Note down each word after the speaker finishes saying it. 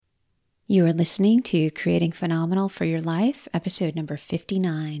You are listening to Creating Phenomenal for Your Life, episode number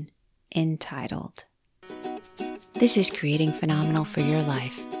 59, entitled. This is Creating Phenomenal for Your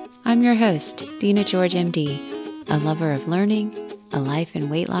Life. I'm your host, Dina George, MD, a lover of learning, a life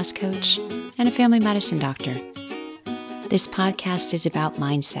and weight loss coach, and a family medicine doctor. This podcast is about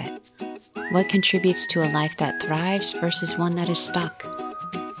mindset, what contributes to a life that thrives versus one that is stuck.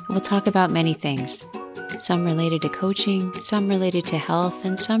 We'll talk about many things. Some related to coaching, some related to health,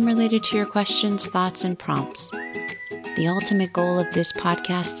 and some related to your questions, thoughts, and prompts. The ultimate goal of this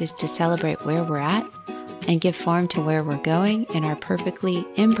podcast is to celebrate where we're at and give form to where we're going in our perfectly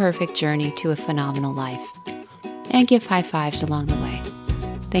imperfect journey to a phenomenal life. And give high fives along the way.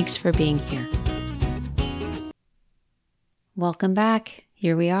 Thanks for being here. Welcome back.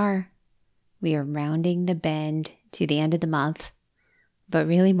 Here we are. We are rounding the bend to the end of the month, but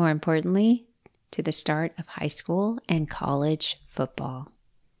really more importantly, to the start of high school and college football.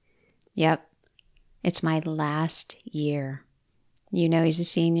 Yep, it's my last year. You know he's a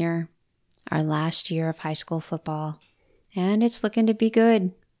senior, our last year of high school football, and it's looking to be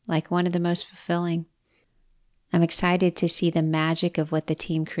good, like one of the most fulfilling. I'm excited to see the magic of what the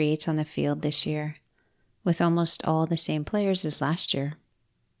team creates on the field this year, with almost all the same players as last year.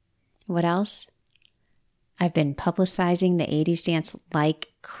 What else? I've been publicizing the 80s dance like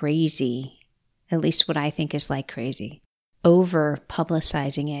crazy. At least what I think is like crazy,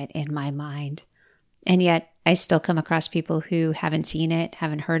 over-publicizing it in my mind. And yet, I still come across people who haven't seen it,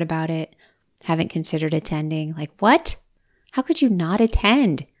 haven't heard about it, haven't considered attending. Like, what? How could you not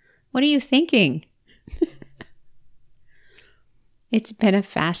attend? What are you thinking? It's been a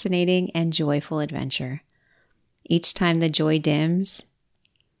fascinating and joyful adventure. Each time the joy dims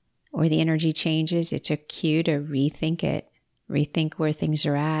or the energy changes, it's a cue to rethink it, rethink where things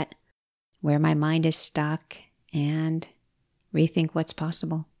are at, where my mind is stuck, and rethink what's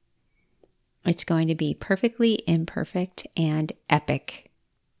possible. It's going to be perfectly imperfect and epic,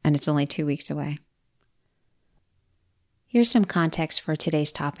 and it's only 2 weeks away. Here's some context for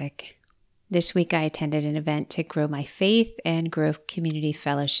today's topic. This week I attended an event to grow my faith and grow community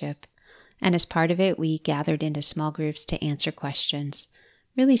fellowship, and as part of it, we gathered into small groups to answer questions,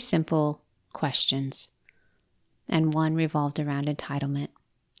 really simple questions, and one revolved around entitlement.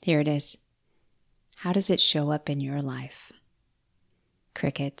 Here it is. How does it show up in your life?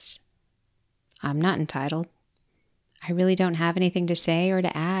 Crickets. I'm not entitled. I really don't have anything to say or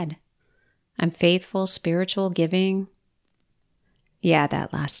to add. I'm faithful, spiritual, giving. Yeah,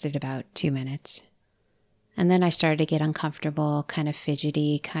 that lasted about 2 minutes. And then I started to get uncomfortable, kind of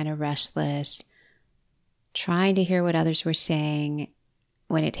fidgety, kind of restless, trying to hear what others were saying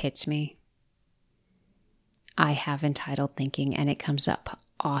when it hits me. I have entitled thinking, and it comes up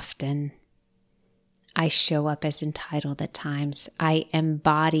often. I show up as entitled at times. I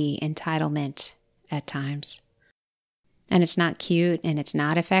embody entitlement at times. And it's not cute and it's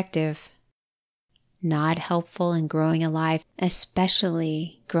not effective. Not helpful in growing a life,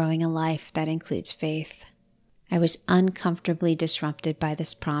 especially growing a life that includes faith. I was uncomfortably disrupted by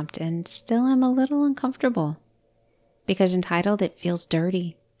this prompt and still am a little uncomfortable. Because entitled, it feels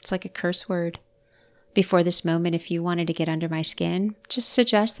dirty. It's like a curse word. Before this moment, if you wanted to get under my skin, just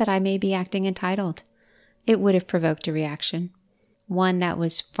suggest that I may be acting entitled. It would have provoked a reaction, one that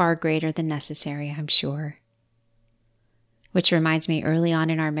was far greater than necessary, I'm sure. Which reminds me, early on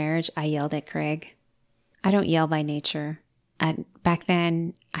in our marriage, I yelled at Craig. I don't yell by nature. Back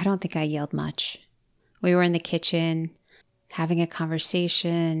then, I don't think I yelled much. We were in the kitchen, having a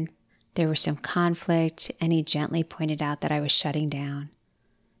conversation. There was some conflict, and he gently pointed out that I was shutting down.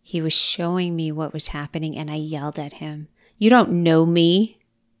 He was showing me what was happening, and I yelled at him. You don't know me.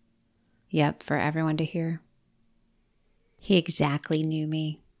 Yep, for everyone to hear. He exactly knew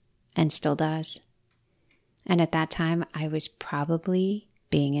me, and still does. And at that time, I was probably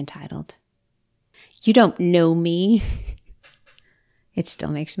being entitled. You don't know me. It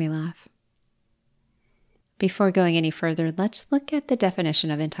still makes me laugh. Before going any further, let's look at the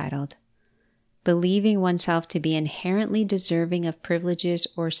definition of entitled. Believing oneself to be inherently deserving of privileges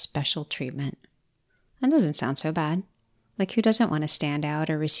or special treatment. That doesn't sound so bad. Like, who doesn't want to stand out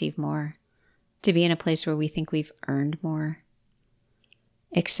or receive more? To be in a place where we think we've earned more.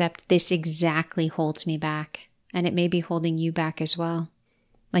 Except this exactly holds me back, and it may be holding you back as well.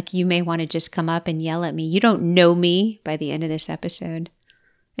 Like, you may want to just come up and yell at me, you don't know me, by the end of this episode.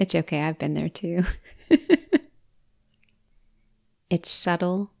 It's okay, I've been there too. It's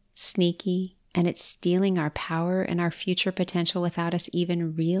subtle, sneaky, and it's stealing our power and our future potential without us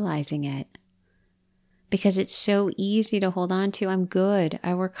even realizing it. Because it's so easy to hold on to, I'm good,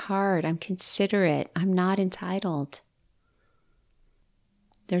 I work hard, I'm considerate, I'm not entitled.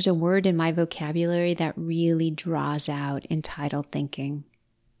 There's a word in my vocabulary that really draws out entitled thinking.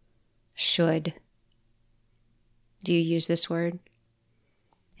 Should. Do you use this word?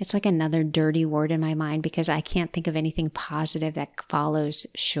 It's like another dirty word in my mind because I can't think of anything positive that follows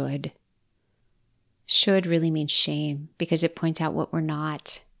should. Should really means shame because it points out what we're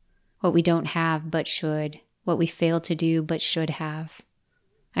not, what we don't have but should, what we failed to do but should have.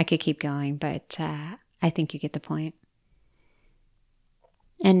 I could keep going, but I think you get the point.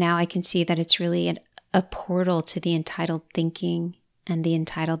 And now I can see that it's really a portal to the entitled thinking and the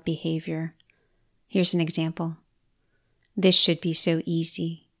entitled behavior. Here's an example. This should be so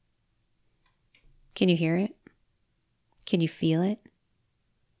easy. Can you hear it? Can you feel it?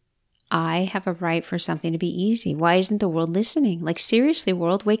 I have a right for something to be easy. Why isn't the world listening? Like, seriously,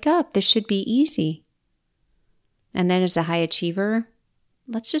 world, wake up. This should be easy. And then as a high achiever,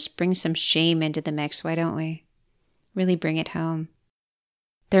 let's just bring some shame into the mix, why don't we? Really bring it home.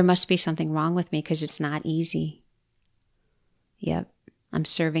 There must be something wrong with me because it's not easy. Yep, I'm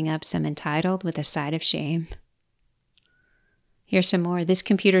serving up some entitled with a side of shame. Here's some more. This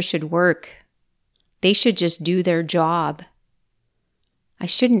computer should work. They should just do their job. I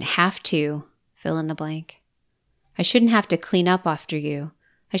shouldn't have to fill in the blank. I shouldn't have to clean up after you.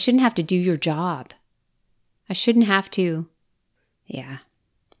 I shouldn't have to do your job. I shouldn't have to. Yeah,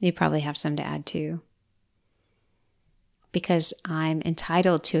 you probably have some to add too. Because I'm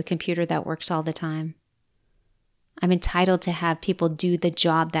entitled to a computer that works all the time. I'm entitled to have people do the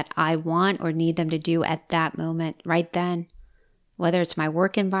job that I want or need them to do at that moment, right then. Whether it's my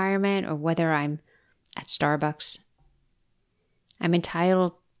work environment or whether I'm at Starbucks. I'm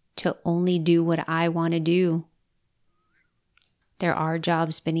entitled to only do what I want to do. There are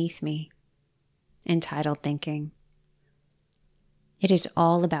jobs beneath me. Entitled thinking. It is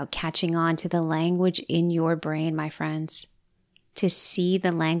all about catching on to the language in your brain, my friends. To see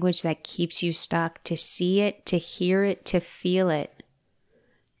the language that keeps you stuck, to see it, to hear it, to feel it.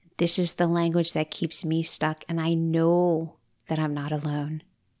 This is the language that keeps me stuck, and I know that I'm not alone.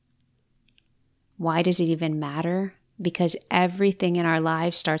 Why does it even matter? Because everything in our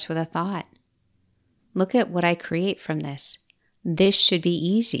lives starts with a thought. Look at what I create from this. This should be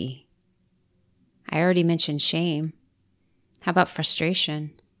easy. I already mentioned shame. How about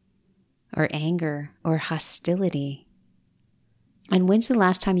frustration or anger or hostility? And when's the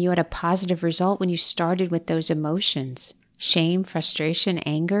last time you had a positive result when you started with those emotions? Shame, frustration,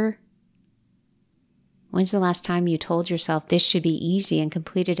 anger? When's the last time you told yourself this should be easy and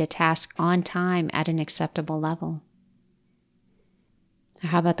completed a task on time at an acceptable level? Or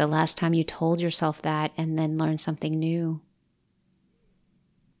how about the last time you told yourself that and then learned something new?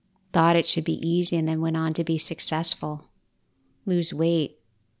 Thought it should be easy and then went on to be successful. Lose weight,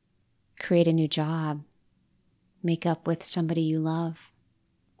 create a new job, make up with somebody you love.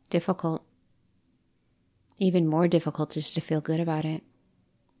 Difficult. Even more difficult is to feel good about it.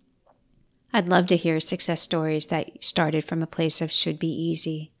 I'd love to hear success stories that started from a place of should be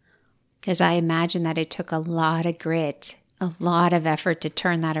easy, because I imagine that it took a lot of grit, a lot of effort to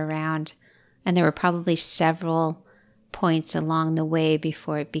turn that around, and there were probably several points along the way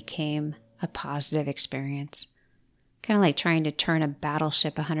before it became a positive experience. Kind of like trying to turn a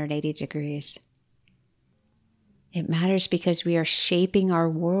battleship 180 degrees. It matters because we are shaping our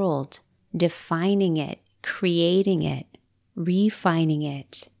world, defining it, creating it, refining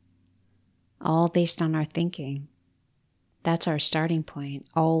it, all based on our thinking. That's our starting point,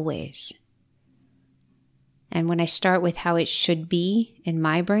 always. And when I start with how it should be in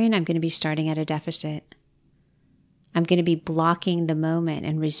my brain, I'm going to be starting at a deficit. I'm going to be blocking the moment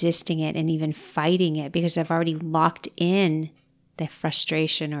and resisting it and even fighting it because I've already locked in the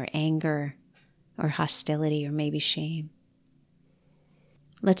frustration or anger or hostility or maybe shame.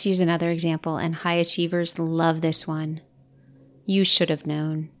 Let's use another example, and high achievers love this one. You should have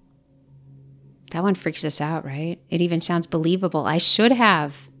known. That one freaks us out, right? It even sounds believable. I should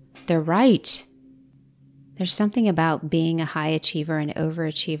have. They're right. There's something about being a high achiever and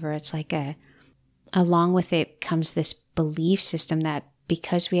overachiever. It's like along with it comes this belief system that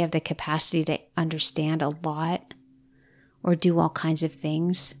because we have the capacity to understand a lot or do all kinds of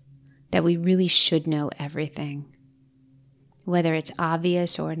things, that we really should know everything. Whether it's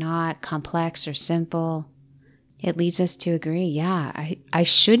obvious or not, complex or simple, it leads us to agree, yeah, I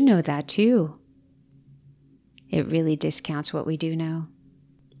should know that too. It really discounts what we do know.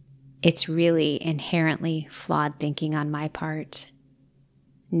 It's really inherently flawed thinking on my part.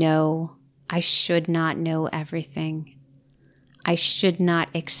 No, I should not know everything. I should not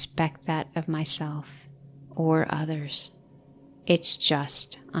expect that of myself or others. It's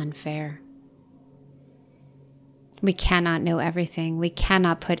just unfair. We cannot know everything. We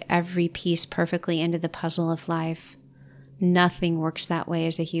cannot put every piece perfectly into the puzzle of life. Nothing works that way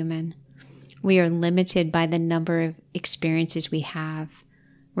as a human. We are limited by the number of experiences we have.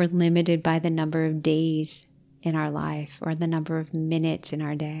 We're limited by the number of days in our life or the number of minutes in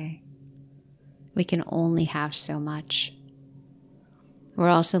our day. We can only have so much. We're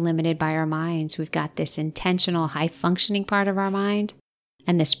also limited by our minds. We've got this intentional, high-functioning part of our mind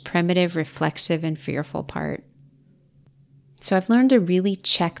and this primitive, reflexive, and fearful part. So I've learned to really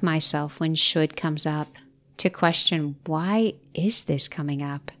check myself when should comes up, to question, why is this coming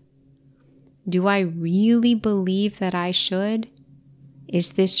up? Do I really believe that I should?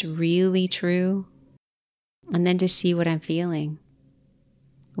 Is this really true? And then to see what I'm feeling,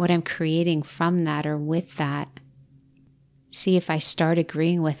 what I'm creating from that or with that. See if I start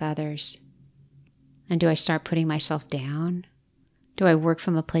agreeing with others. And do I start putting myself down? Do I work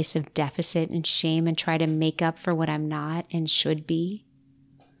from a place of deficit and shame and try to make up for what I'm not and should be?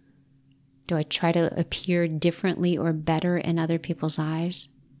 Do I try to appear differently or better in other people's eyes?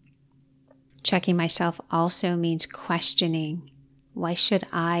 Checking myself also means questioning, why should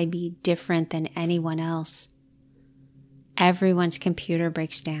I be different than anyone else? Everyone's computer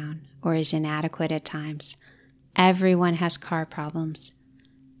breaks down or is inadequate at times. Everyone has car problems.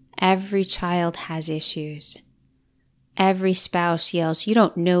 Every child has issues. Every spouse yells, "You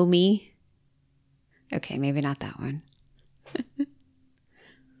don't know me." Okay, maybe not that one.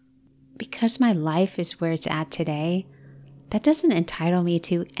 Because my life is where it's at today, that doesn't entitle me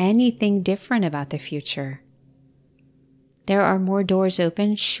to anything different about the future. There are more doors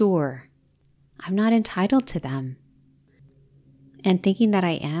open, sure. I'm not entitled to them. And thinking that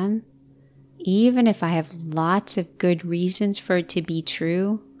I am, even if I have lots of good reasons for it to be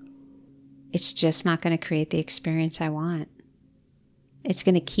true, it's just not going to create the experience I want. It's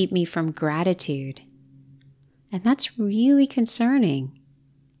going to keep me from gratitude. And that's really concerning.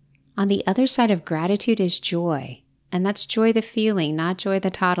 On the other side of gratitude is joy. And that's joy the feeling, not joy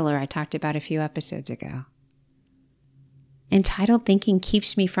the toddler I talked about a few episodes ago. Entitled thinking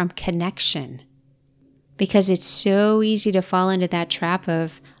keeps me from connection. Because it's so easy to fall into that trap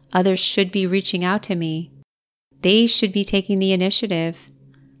of others should be reaching out to me. They should be taking the initiative.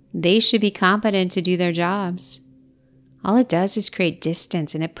 They should be competent to do their jobs. All it does is create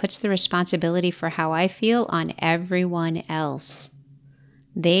distance, and it puts the responsibility for how I feel on everyone else.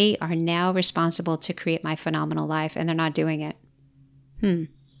 They are now responsible to create my phenomenal life, and they're not doing it.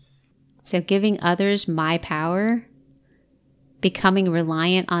 So giving others my power, becoming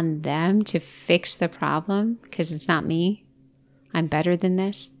reliant on them to fix the problem because it's not me, I'm better than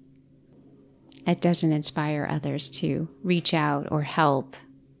this, it doesn't inspire others to reach out or help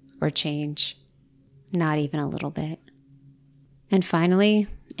or change, not even a little bit. And finally,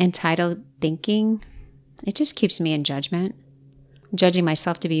 entitled thinking, it just keeps me in judgment, judging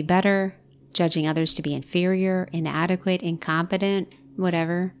myself to be better, judging others to be inferior, inadequate, incompetent,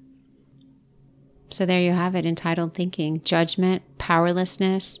 whatever. So there you have it, entitled thinking, judgment,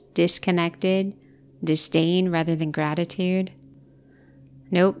 powerlessness, disconnected, disdain rather than gratitude.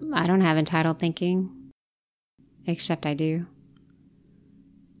 Nope, I don't have entitled thinking, except I do.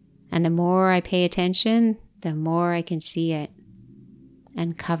 And the more I pay attention, the more I can see it,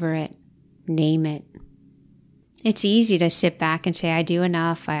 uncover it, name it. It's easy to sit back and say, I do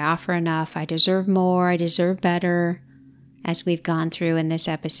enough, I offer enough, I deserve more, I deserve better, as we've gone through in this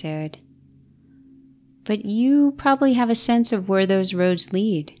episode. But you probably have a sense of where those roads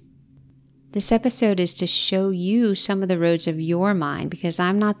lead. This episode is to show you some of the roads of your mind, because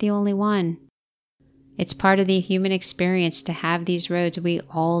I'm not the only one. It's part of the human experience to have these roads. We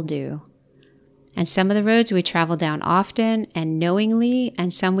all do. And some of the roads we travel down often and knowingly,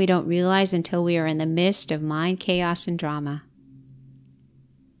 and some we don't realize until we are in the midst of mind chaos and drama.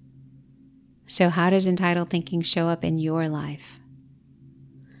 So how does entitled thinking show up in your life?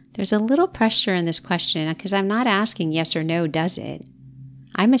 There's a little pressure in this question because I'm not asking yes or no, does it?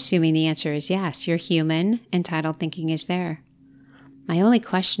 I'm assuming the answer is yes. You're human. Entitled thinking is there. My only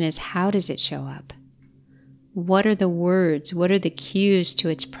question is, how does it show up? What are the words? What are the cues to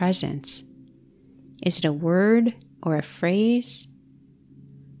its presence? Is it a word or a phrase?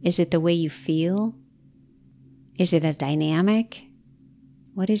 Is it the way you feel? Is it a dynamic?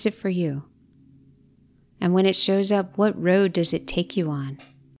 What is it for you? And when it shows up, what road does it take you on?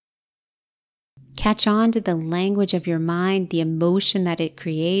 Catch on to the language of your mind, the emotion that it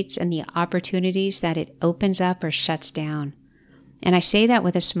creates, and the opportunities that it opens up or shuts down. And I say that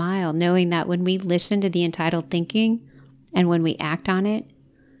with a smile, knowing that when we listen to the entitled thinking and when we act on it,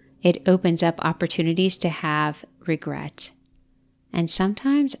 it opens up opportunities to have regret, and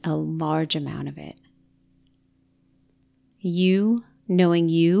sometimes a large amount of it. you, knowing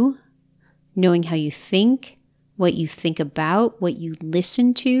how you think, what you think about, what you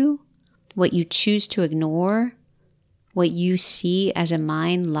listen to, what you choose to ignore, what you see as a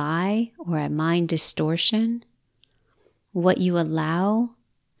mind lie or a mind distortion, what you allow,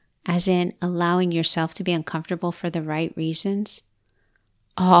 as in allowing yourself to be uncomfortable for the right reasons.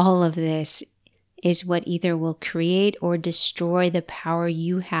 All of this is what either will create or destroy the power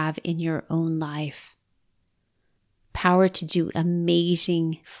you have in your own life. Power to do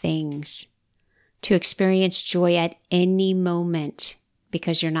amazing things, to experience joy at any moment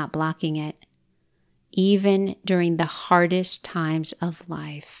because you're not blocking it, even during the hardest times of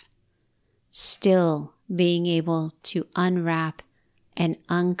life. Still being able to unwrap and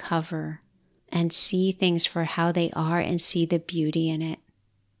uncover and see things for how they are and see the beauty in it.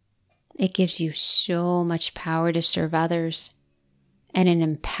 It gives you so much power to serve others in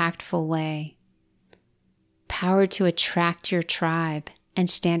an impactful way. Power to attract your tribe and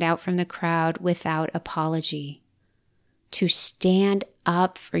stand out from the crowd without apology. To stand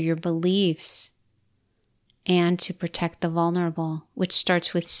up for your beliefs and to protect the vulnerable, which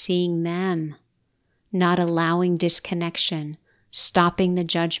starts with seeing them, not allowing disconnection, stopping the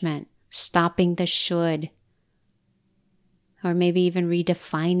judgment, stopping the should, or maybe even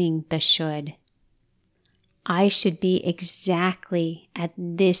redefining the should. I should be exactly at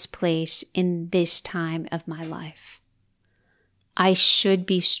this place in this time of my life. I should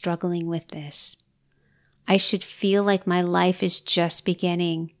be struggling with this. I should feel like my life is just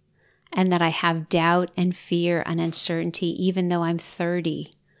beginning and that I have doubt and fear and uncertainty even though I'm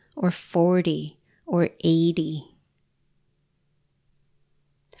 30 or 40 or 80.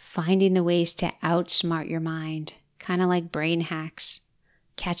 Finding the ways to outsmart your mind, kind of like brain hacks.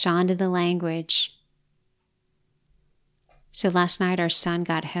 Catch on to the language. So last night our son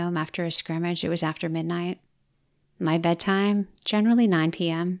got home after a scrimmage. It was after midnight. My bedtime, generally 9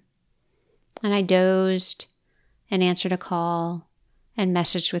 p.m. And I dozed and answered a call and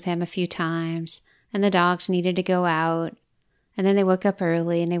messaged with him a few times. And the dogs needed to go out. And then they woke up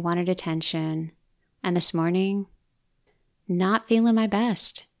early and they wanted attention. And this morning, not feeling my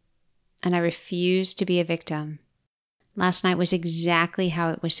best. And I refused to be a victim. Last night was exactly how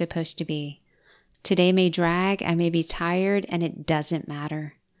it was supposed to be. Today may drag, I may be tired, and it doesn't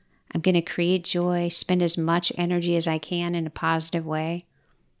matter. I'm going to create joy, spend as much energy as I can in a positive way,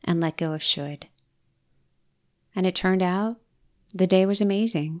 and let go of should. And it turned out the day was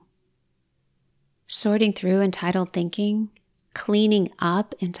amazing. Sorting through entitled thinking, cleaning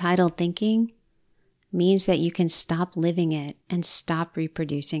up entitled thinking, means that you can stop living it and stop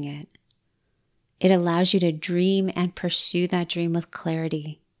reproducing it. It allows you to dream and pursue that dream with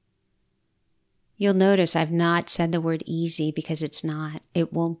clarity. You'll notice I've not said the word easy because it's not.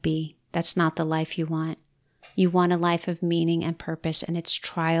 It won't be. That's not the life you want. You want a life of meaning and purpose, and it's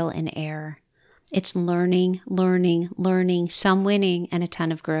trial and error. It's learning, some winning, and a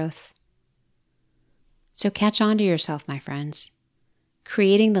ton of growth. So catch on to yourself, my friends.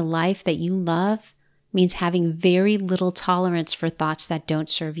 Creating the life that you love means having very little tolerance for thoughts that don't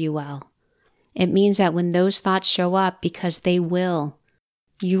serve you well. It means that when those thoughts show up, because they will,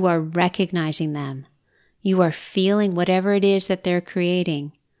 you are recognizing them. You are feeling whatever it is that they're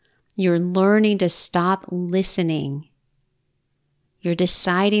creating. You're learning to stop listening. You're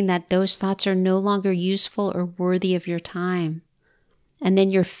deciding that those thoughts are no longer useful or worthy of your time. And then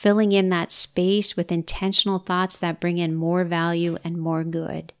you're filling in that space with intentional thoughts that bring in more value and more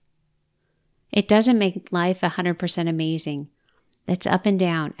good. It doesn't make life 100% amazing. It's up and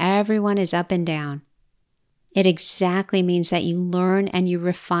down. Everyone is up and down. It exactly means that you learn and you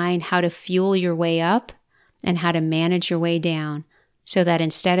refine how to fuel your way up and how to manage your way down so that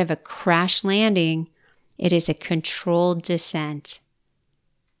instead of a crash landing, it is a controlled descent,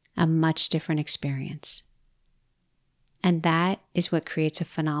 a much different experience. And that is what creates a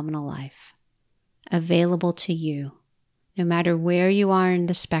phenomenal life, available to you, no matter where you are in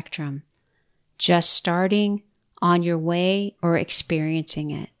the spectrum, just starting, on your way, or experiencing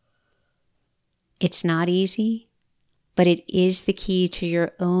it. It's not easy, but it is the key to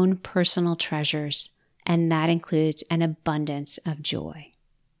your own personal treasures, and that includes an abundance of joy.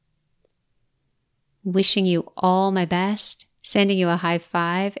 Wishing you all my best, sending you a high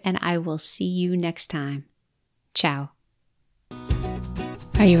five, and I will see you next time. Ciao.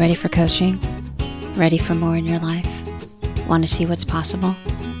 Are you ready for coaching? Ready for more in your life? Want to see what's possible?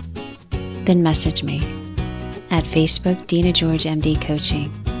 Then message me at Facebook, Dina George MD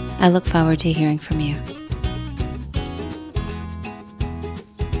Coaching. I look forward to hearing from you.